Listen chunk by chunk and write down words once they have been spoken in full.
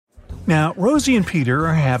Now, Rosie and Peter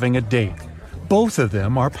are having a date. Both of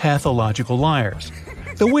them are pathological liars.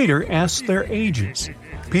 The waiter asks their ages.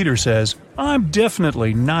 Peter says, "I'm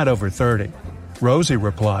definitely not over 30." Rosie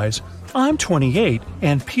replies, "I'm 28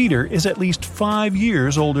 and Peter is at least 5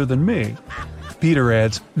 years older than me." Peter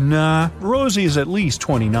adds, "Nah, Rosie is at least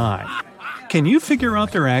 29. Can you figure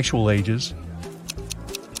out their actual ages?"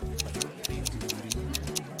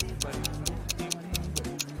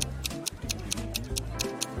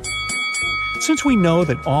 Since we know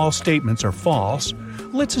that all statements are false,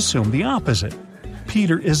 let's assume the opposite.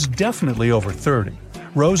 Peter is definitely over 30.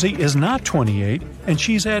 Rosie is not 28, and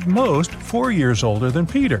she's at most 4 years older than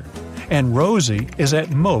Peter. And Rosie is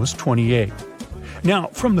at most 28. Now,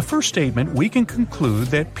 from the first statement, we can conclude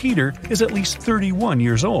that Peter is at least 31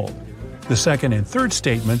 years old. The second and third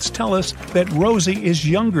statements tell us that Rosie is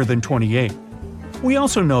younger than 28. We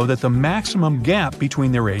also know that the maximum gap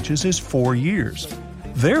between their ages is 4 years.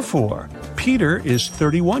 Therefore, Peter is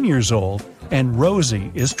 31 years old and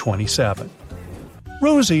Rosie is 27.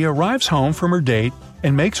 Rosie arrives home from her date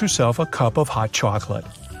and makes herself a cup of hot chocolate.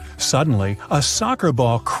 Suddenly, a soccer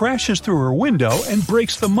ball crashes through her window and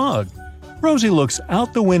breaks the mug. Rosie looks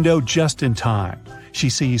out the window just in time. She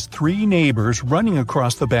sees 3 neighbors running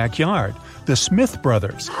across the backyard, the Smith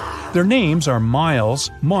brothers. Their names are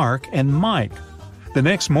Miles, Mark, and Mike. The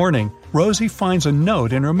next morning, Rosie finds a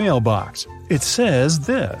note in her mailbox. It says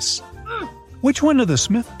this: "Which one of the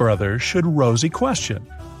Smith brothers should Rosie question?"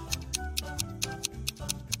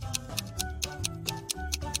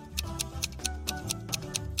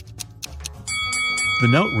 The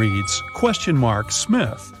note reads,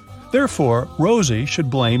 "Smith. Therefore, Rosie should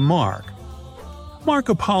blame Mark." Mark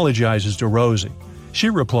apologizes to Rosie. She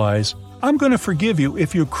replies, "I'm going to forgive you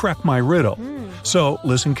if you crack my riddle. So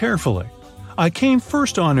listen carefully. I came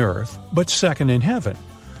first on earth, but second in heaven.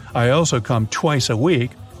 I also come twice a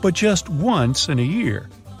week, but just once in a year.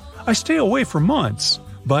 I stay away for months,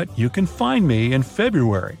 but you can find me in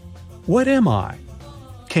February. What am I?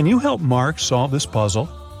 Can you help Mark solve this puzzle?"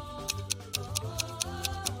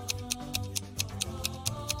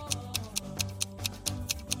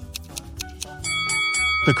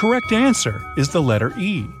 The correct answer is the letter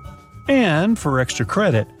E. And for extra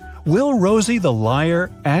credit, will Rosie the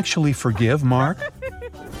liar actually forgive Mark?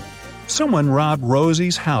 Someone robbed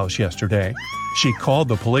Rosie's house yesterday. She called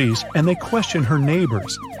the police and they questioned her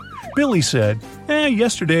neighbors. Billy said,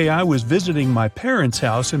 "Yesterday I was visiting my parents'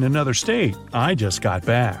 house in another state. I just got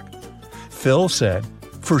back." Phil said,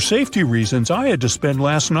 "For safety reasons, I had to spend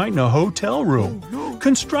last night in a hotel room.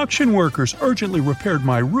 Construction workers urgently repaired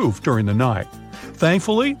my roof during the night.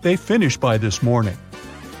 Thankfully, they finished by this morning."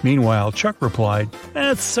 Meanwhile, Chuck replied,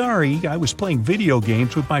 "Sorry, I was playing video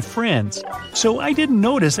games with my friends, so I didn't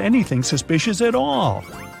notice anything suspicious at all."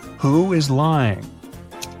 Who is lying?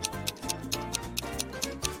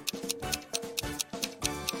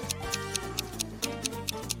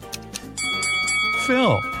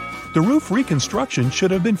 Phil. The roof reconstruction should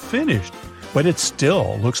have been finished, but it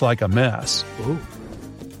still looks like a mess. Ooh.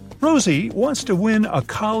 Rosie wants to win a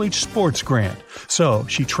college sports grant, so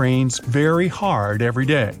she trains very hard every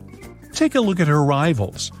day. Take a look at her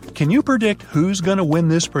rivals. Can you predict who's going to win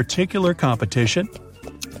this particular competition?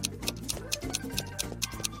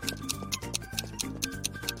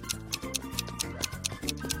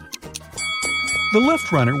 The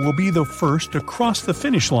left runner will be the first to cross the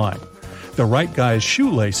finish line. The right guy's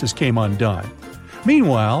shoelaces came undone.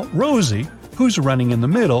 Meanwhile, Rosie, who's running in the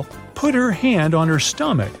middle, put her hand on her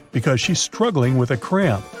stomach because she's struggling with a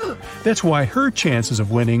cramp. That's why her chances of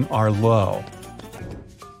winning are low.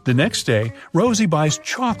 The next day, Rosie buys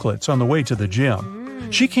chocolates on the way to the gym.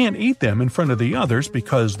 She can't eat them in front of the others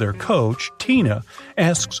because their coach, Tina,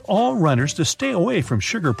 asks all runners to stay away from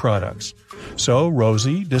sugar products. So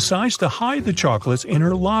Rosie decides to hide the chocolates in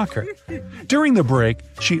her locker. During the break,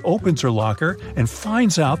 she opens her locker and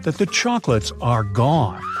finds out that the chocolates are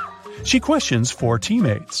gone. She questions 4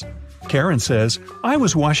 teammates. Karen says, "I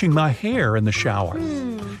was washing my hair in the shower."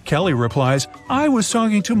 Kelly replies, "I was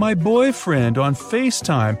talking to my boyfriend on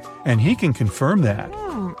FaceTime, and he can confirm that."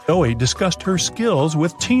 Zoe discussed her skills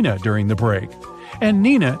with Tina during the break. And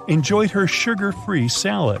Nina enjoyed her sugar-free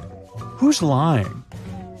salad. Who's lying?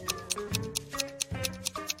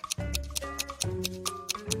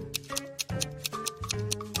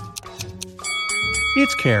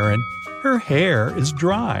 It's Karen. Her hair is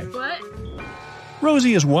dry. What?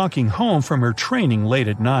 Rosie is walking home from her training late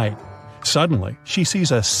at night. Suddenly, she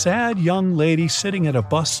sees a sad young lady sitting at a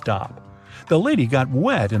bus stop. The lady got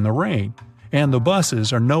wet in the rain, and the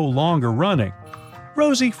buses are no longer running.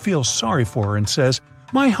 Rosie feels sorry for her and says,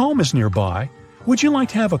 "My home is nearby. Would you like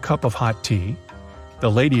to have a cup of hot tea?"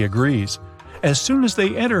 The lady agrees. As soon as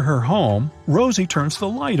they enter her home, Rosie turns the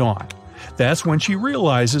light on. That's when she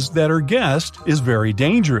realizes that her guest is very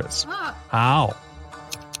dangerous. How?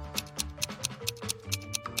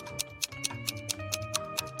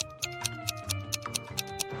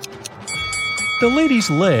 The lady's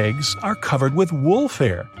legs are covered with wolf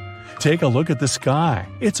hair. Take a look at the sky.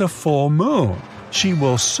 It's a full moon. She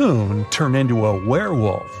will soon turn into a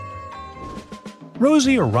werewolf.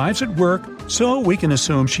 Rosie arrives at work, so we can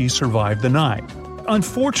assume she survived the night.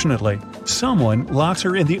 Unfortunately, someone locks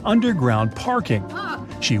her in the underground parking.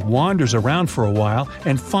 She wanders around for a while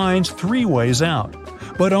and finds 3 ways out,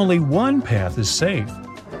 but only one path is safe.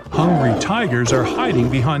 Hungry tigers are hiding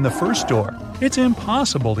behind the first door. It's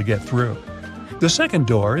impossible to get through. The second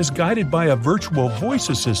door is guided by a virtual voice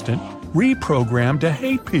assistant reprogrammed to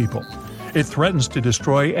hate people. It threatens to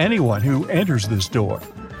destroy anyone who enters this door.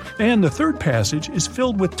 And the third passage is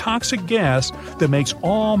filled with toxic gas that makes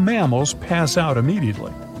all mammals pass out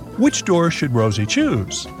immediately. Which door should Rosie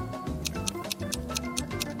choose?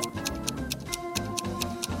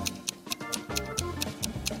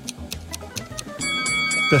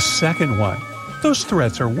 The second one. Those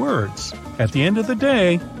threats are words. At the end of the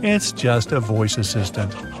day, it's just a voice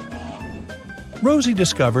assistant. Rosie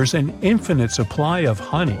discovers an infinite supply of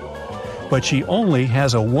honey, but she only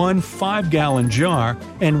has a 1 5-gallon jar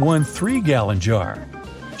and 1 3-gallon jar.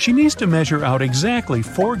 She needs to measure out exactly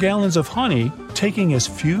 4 gallons of honey, taking as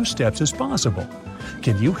few steps as possible.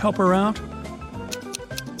 Can you help her out?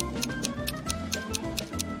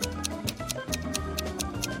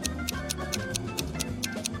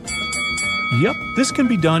 Yep, this can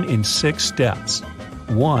be done in 6 steps.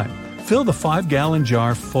 1. Fill the 5-gallon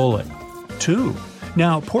jar fully. 2.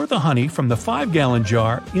 Now pour the honey from the 5-gallon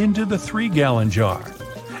jar into the 3-gallon jar.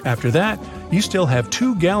 After that, you still have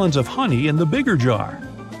 2 gallons of honey in the bigger jar.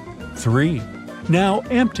 3. Now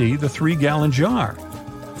empty the 3-gallon jar.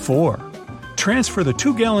 4. Transfer the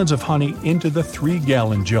 2 gallons of honey into the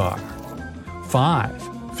 3-gallon jar.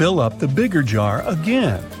 5. Fill up the bigger jar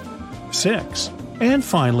again. 6. And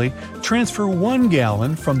finally, transfer 1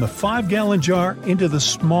 gallon from the 5-gallon jar into the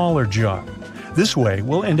smaller jar. This way,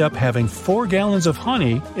 we'll end up having 4 gallons of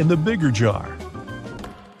honey in the bigger jar.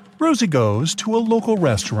 Rosie goes to a local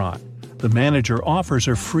restaurant. The manager offers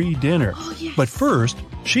her free dinner. But first,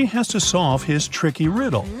 she has to solve his tricky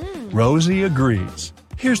riddle. Rosie agrees.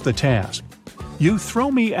 Here's the task. You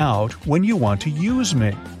throw me out when you want to use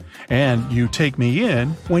me. And you take me in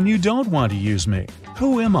when you don't want to use me.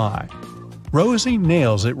 Who am I? Rosie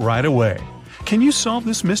nails it right away. Can you solve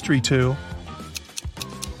this mystery too?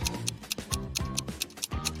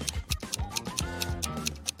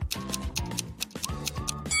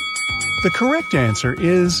 The correct answer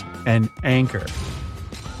is an anchor.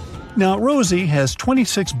 Now, Rosie has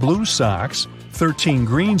 26 blue socks, 13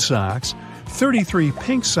 green socks, 33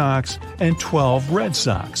 pink socks, and 12 red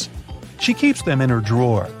socks. She keeps them in her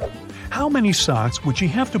drawer. How many socks would she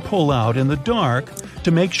have to pull out in the dark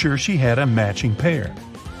to make sure she had a matching pair?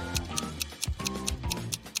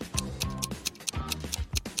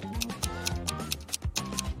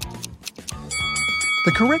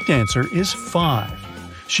 The correct answer is 5.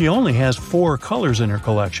 She only has 4 colors in her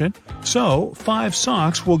collection, so 5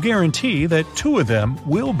 socks will guarantee that 2 of them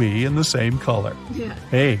will be in the same color.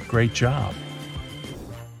 Hey, great job.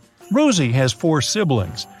 Rosie has 4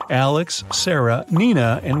 siblings: Alex, Sarah,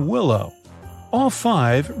 Nina, and Willow. All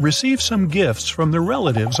 5 receive some gifts from their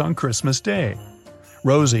relatives on Christmas Day.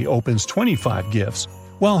 Rosie opens 25 gifts,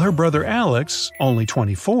 while her brother Alex only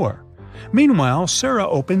 24. Meanwhile, Sarah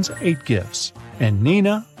opens 8 gifts, and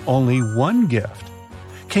Nina only 1 gift.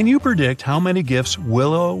 Can you predict how many gifts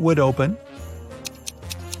Willow would open?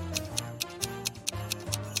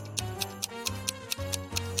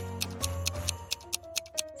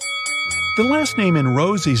 The last name in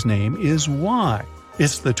Rosie's name is Y.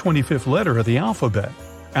 It's the 25th letter of the alphabet.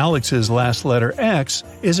 Alex's last letter X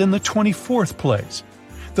is in the 24th place.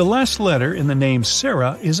 The last letter in the name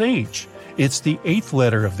Sarah is H. It's the 8th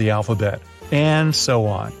letter of the alphabet, and so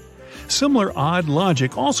on. Similar odd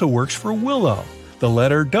logic also works for Willow. The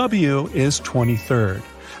letter W is 23rd.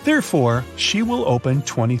 Therefore, she will open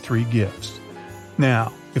 23 gifts.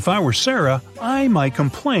 Now, if I were Sarah, I might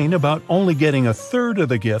complain about only getting a third of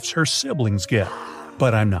the gifts her siblings get.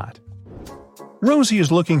 But I'm not. Rosie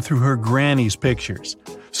is looking through her granny's pictures.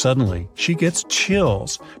 Suddenly, she gets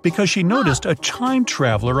chills because she noticed a time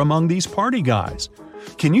traveler among these party guys.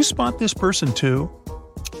 Can you spot this person too?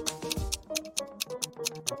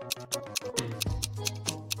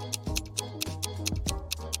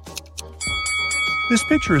 This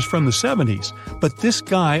picture is from the 70s, but this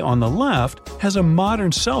guy on the left has a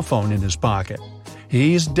modern cell phone in his pocket.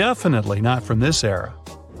 He's definitely not from this era.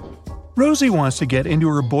 Rosie wants to get into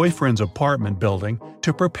her boyfriend's apartment building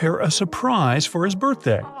to prepare a surprise for his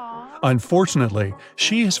birthday. Unfortunately,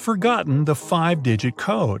 she has forgotten the 5-digit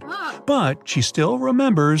code, but she still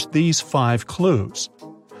remembers these 5 clues.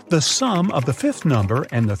 The sum of the 5th number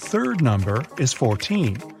and the 3rd number is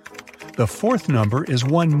 14. The 4th number is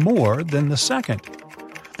 1 more than the 2nd.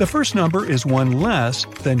 The 1st number is 1 less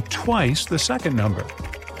than twice the 2nd number.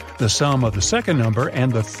 The sum of the 2nd number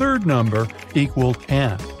and the 3rd number equal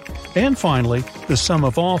 10. And finally, the sum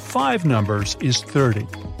of all 5 numbers is 30.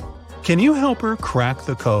 Can you help her crack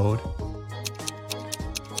the code?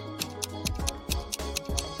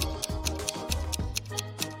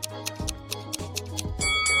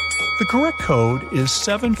 The correct code is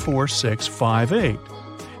 74658.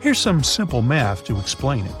 Here's some simple math to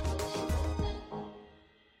explain it.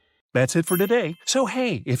 That's it for today. So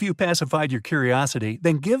hey, if you pacified your curiosity,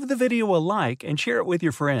 then give the video a like and share it with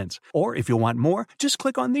your friends. Or if you want more, just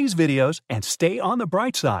click on these videos and stay on the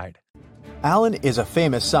bright side. Alan is a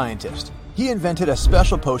famous scientist. He invented a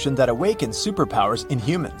special potion that awakens superpowers in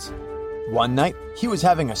humans. One night, he was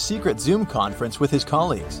having a secret Zoom conference with his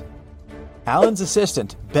colleagues. Alan's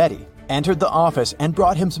assistant, Betty, entered the office and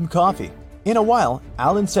brought him some coffee. In a while,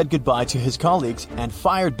 Alan said goodbye to his colleagues and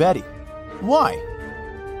fired Betty. Why?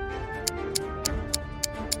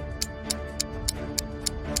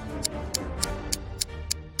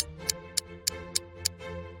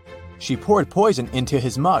 She poured poison into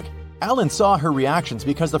his mug. Alan saw her reactions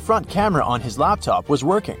because the front camera on his laptop was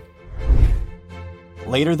working.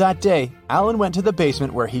 Later that day, Alan went to the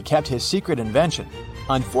basement where he kept his secret invention.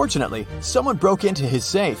 Unfortunately, someone broke into his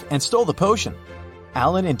safe and stole the potion.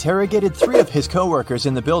 Alan interrogated 3 of his co-workers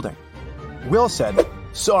in the building. Will said,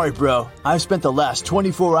 "Sorry bro, I've spent the last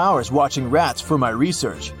 24 hours watching rats for my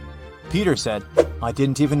research." Peter said, "I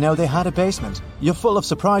didn't even know they had a basement. You're full of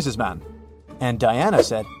surprises, man." And Diana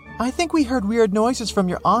said, "I think we heard weird noises from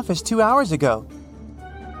your office 2 hours ago."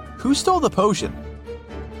 Who stole the potion?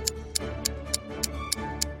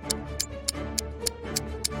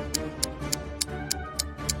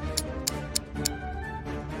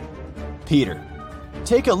 Peter.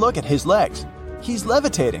 Take a look at his legs. He's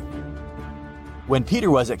levitating. When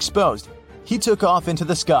Peter was exposed, he took off into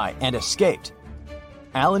the sky and escaped.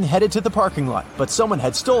 Alan headed to the parking lot, but someone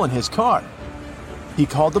had stolen his car. He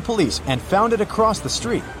called the police and found it across the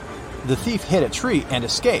street. The thief hit a tree and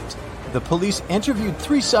escaped. The police interviewed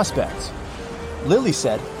 3 suspects. Lily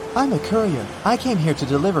said, "I'm a courier. I came here to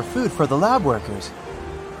deliver food for the lab workers."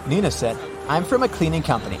 Nina said, "I'm from a cleaning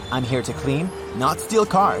company. I'm here to clean, not steal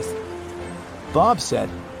cars." Bob said,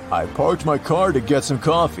 "I parked my car to get some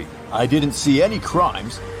coffee. I didn't see any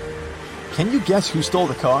crimes." Can you guess who stole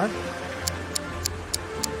the car?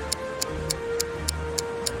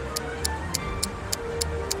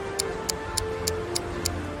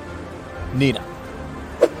 Nina.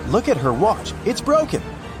 Look at her watch. It's broken.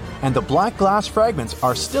 And the black glass fragments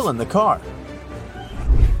are still in the car.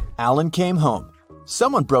 Alan came home.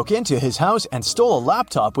 Someone broke into his house and stole a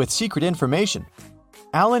laptop with secret information.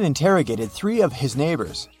 Alan interrogated 3 of his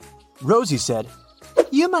neighbors. Rosie said,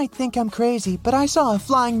 "You might think I'm crazy, but I saw a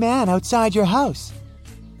flying man outside your house."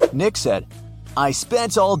 Nick said, "I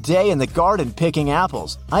spent all day in the garden picking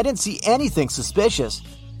apples. I didn't see anything suspicious."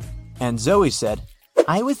 And Zoe said,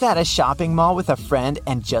 "I was at a shopping mall with a friend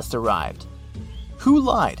and just arrived." Who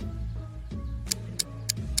lied?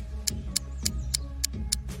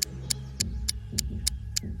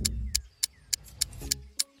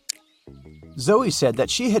 Zoe said that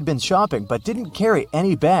she had been shopping but didn't carry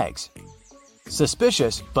any bags.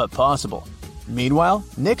 Suspicious, but possible. Meanwhile,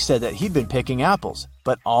 Nick said that he'd been picking apples,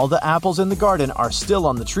 but all the apples in the garden are still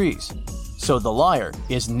on the trees. So the liar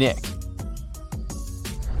is Nick.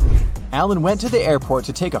 Alan went to the airport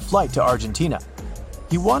to take a flight to Argentina.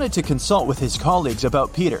 He wanted to consult with his colleagues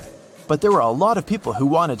about Peter, but there were a lot of people who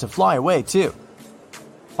wanted to fly away too.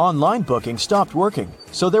 Online booking stopped working,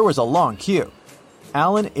 so there was a long queue.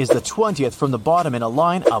 Alan is the 20th from the bottom in a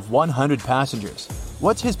line of 100 passengers.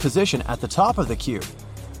 What's his position at the top of the queue?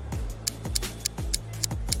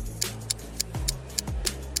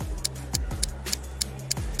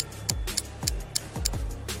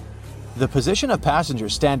 The position of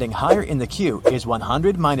passengers standing higher in the queue is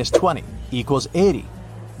 100 minus 20 equals 80.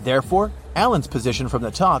 Therefore, Alan's position from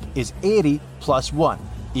the top is 80 plus 1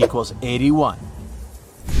 equals 81.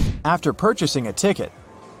 After purchasing a ticket,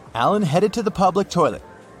 Alan headed to the public toilet.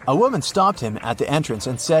 A woman stopped him at the entrance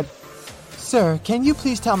and said, "Sir, can you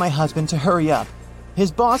please tell my husband to hurry up?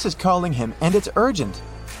 His boss is calling him and it's urgent."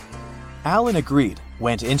 Alan agreed,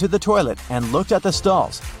 went into the toilet and looked at the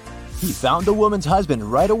stalls. He found the woman's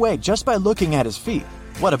husband right away just by looking at his feet.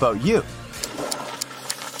 What about you?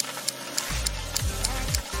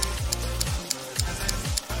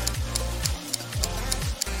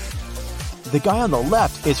 The guy on the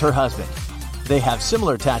left is her husband. They have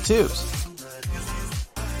similar tattoos.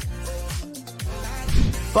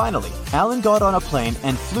 Finally, Alan got on a plane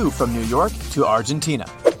and flew from New York to Argentina.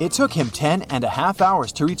 It took him 10.5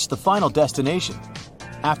 hours to reach the final destination.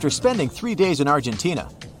 After spending 3 days in Argentina,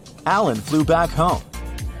 Alan flew back home.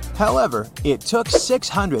 However, it took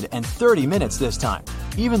 630 minutes this time,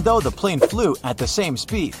 even though the plane flew at the same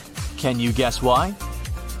speed. Can you guess why?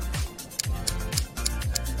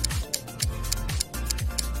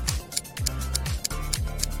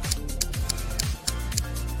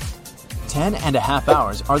 Ten and a half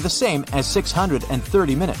hours are the same as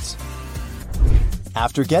 630 minutes.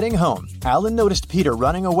 After getting home, Alan noticed Peter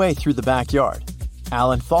running away through the backyard.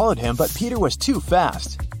 Alan followed him, but Peter was too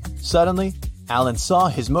fast. Suddenly, Alan saw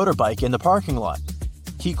his motorbike in the parking lot.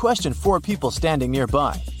 He questioned 4 people standing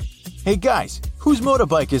nearby. "Hey guys, whose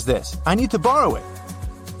motorbike is this? I need to borrow it."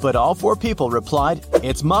 But all 4 people replied,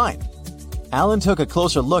 "It's mine." Alan took a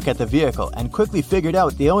closer look at the vehicle and quickly figured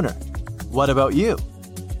out the owner. What about you?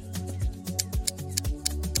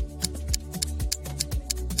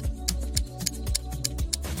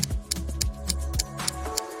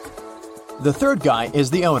 The third guy is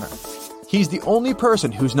the owner. He's the only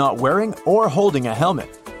person who's not wearing or holding a helmet.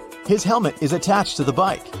 His helmet is attached to the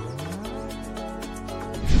bike.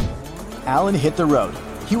 Alan hit the road.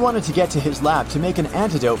 He wanted to get to his lab to make an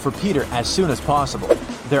antidote for Peter as soon as possible.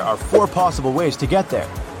 There are 4 possible ways to get there.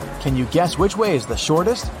 Can you guess which way is the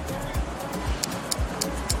shortest?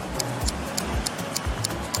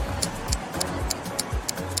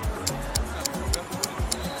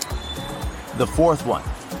 The 4th one.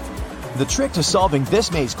 The trick to solving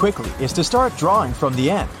this maze quickly is to start drawing from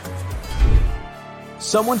the end.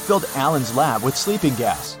 Someone filled Alan's lab with sleeping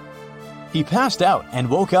gas. He passed out and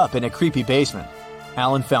woke up in a creepy basement.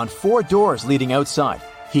 Alan found 4 doors leading outside.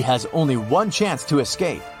 He has only one chance to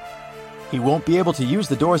escape. He won't be able to use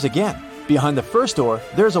the doors again. Behind the first door,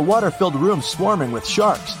 there's a water-filled room swarming with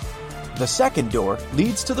sharks. The second door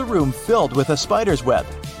leads to the room filled with a spider's web.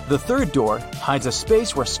 The third door hides a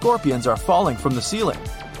space where scorpions are falling from the ceiling.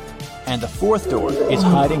 And the 4th door is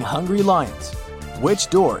hiding hungry lions. Which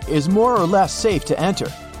door is more or less safe to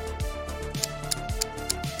enter?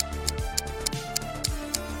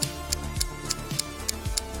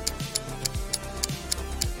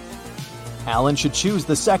 Alan should choose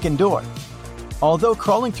the second door. Although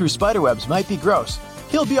crawling through spiderwebs might be gross,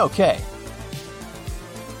 he'll be okay.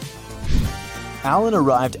 Alan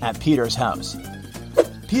arrived at Peter's house.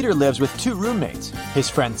 Peter lives with 2 roommates, his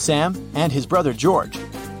friend Sam and his brother George.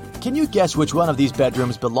 Can you guess which one of these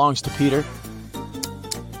bedrooms belongs to Peter?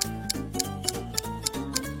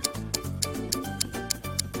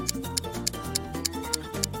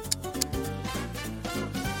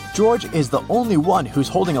 George is the only one who's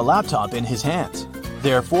holding a laptop in his hands.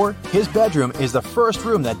 Therefore, his bedroom is the first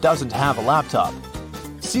room that doesn't have a laptop.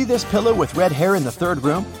 See this pillow with red hair in the 3rd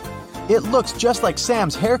room? It looks just like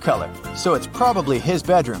Sam's hair color, so it's probably his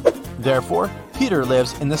bedroom. Therefore, Peter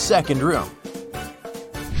lives in the 2nd room.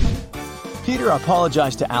 Peter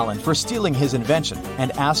apologized to Alan for stealing his invention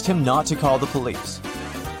and asked him not to call the police.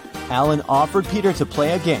 Alan offered Peter to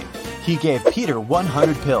play a game. He gave Peter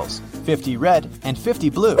 100 pills, 50 red and 50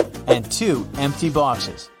 blue, and 2 empty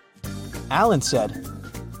boxes. Alan said,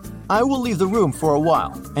 "I will leave the room for a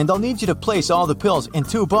while, and I'll need you to place all the pills in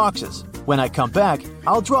 2 boxes. When I come back,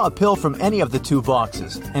 I'll draw a pill from any of the 2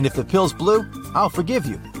 boxes, and if the pill's blue, I'll forgive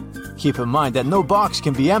you. Keep in mind that no box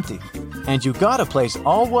can be empty, and you gotta place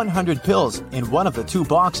all 100 pills in one of the 2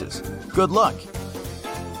 boxes. Good luck."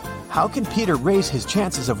 How can Peter raise his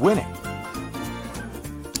chances of winning?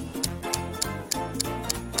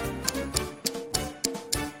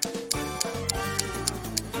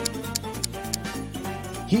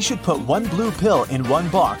 He should put 1 blue pill in 1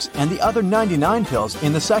 box and the other 99 pills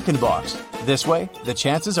in the 2nd box. This way, the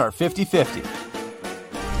chances are 50-50.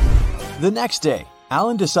 The next day,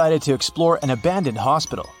 Alan decided to explore an abandoned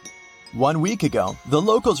hospital. 1 week ago, the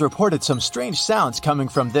locals reported some strange sounds coming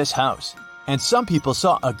from this house, and some people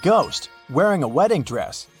saw a ghost wearing a wedding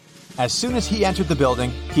dress. As soon as he entered the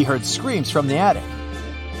building, he heard screams from the attic.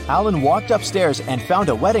 Alan walked upstairs and found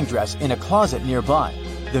a wedding dress in a closet nearby.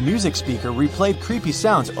 The music speaker replayed creepy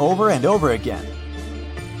sounds over and over again.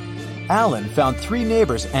 Alan found 3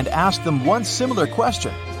 neighbors and asked them one similar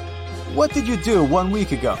question. "What did you do 1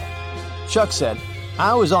 week ago?" Chuck said,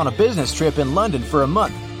 "I was on a business trip in London for a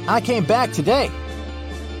month. I came back today."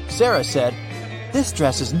 Sarah said, "This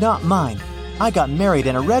dress is not mine. I got married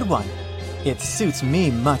in a red one. It suits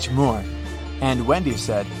me much more." And Wendy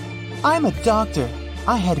said, "I'm a doctor.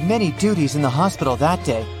 I had many duties in the hospital that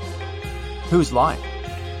day." Who's lying?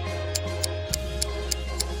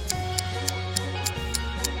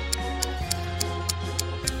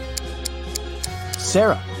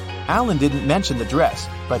 Sarah. Alan didn't mention the dress,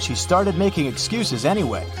 but she started making excuses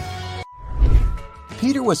anyway.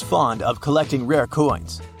 Peter was fond of collecting rare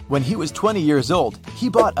coins. When he was 20 years old, he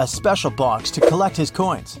bought a special box to collect his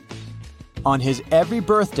coins. On his every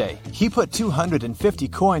birthday, he put 250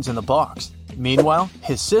 coins in the box. Meanwhile,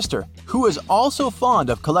 his sister, who was also fond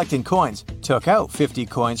of collecting coins, took out 50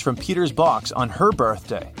 coins from Peter's box on her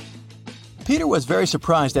birthday. Peter was very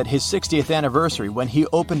surprised at his 60th anniversary when he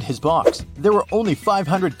opened his box. There were only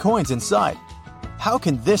 500 coins inside. How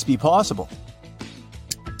can this be possible?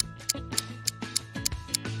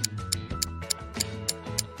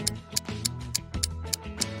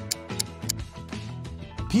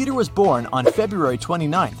 Peter was born on February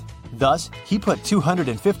 29th. Thus, he put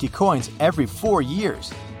 250 coins every 4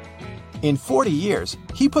 years. In 40 years,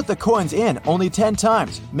 he put the coins in only 10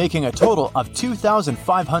 times, making a total of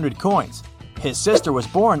 2,500 coins. His sister was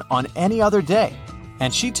born on any other day,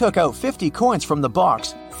 and she took out 50 coins from the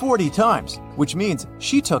box 40 times, which means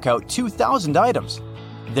she took out 2,000 items.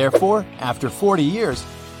 Therefore, after 40 years,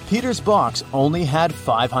 Peter's box only had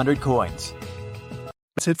 500 coins.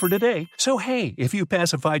 That's it for today. So hey, if you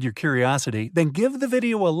pacified your curiosity, then give the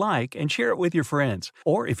video a like and share it with your friends.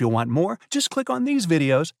 Or if you want more, just click on these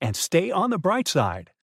videos and stay on the bright side.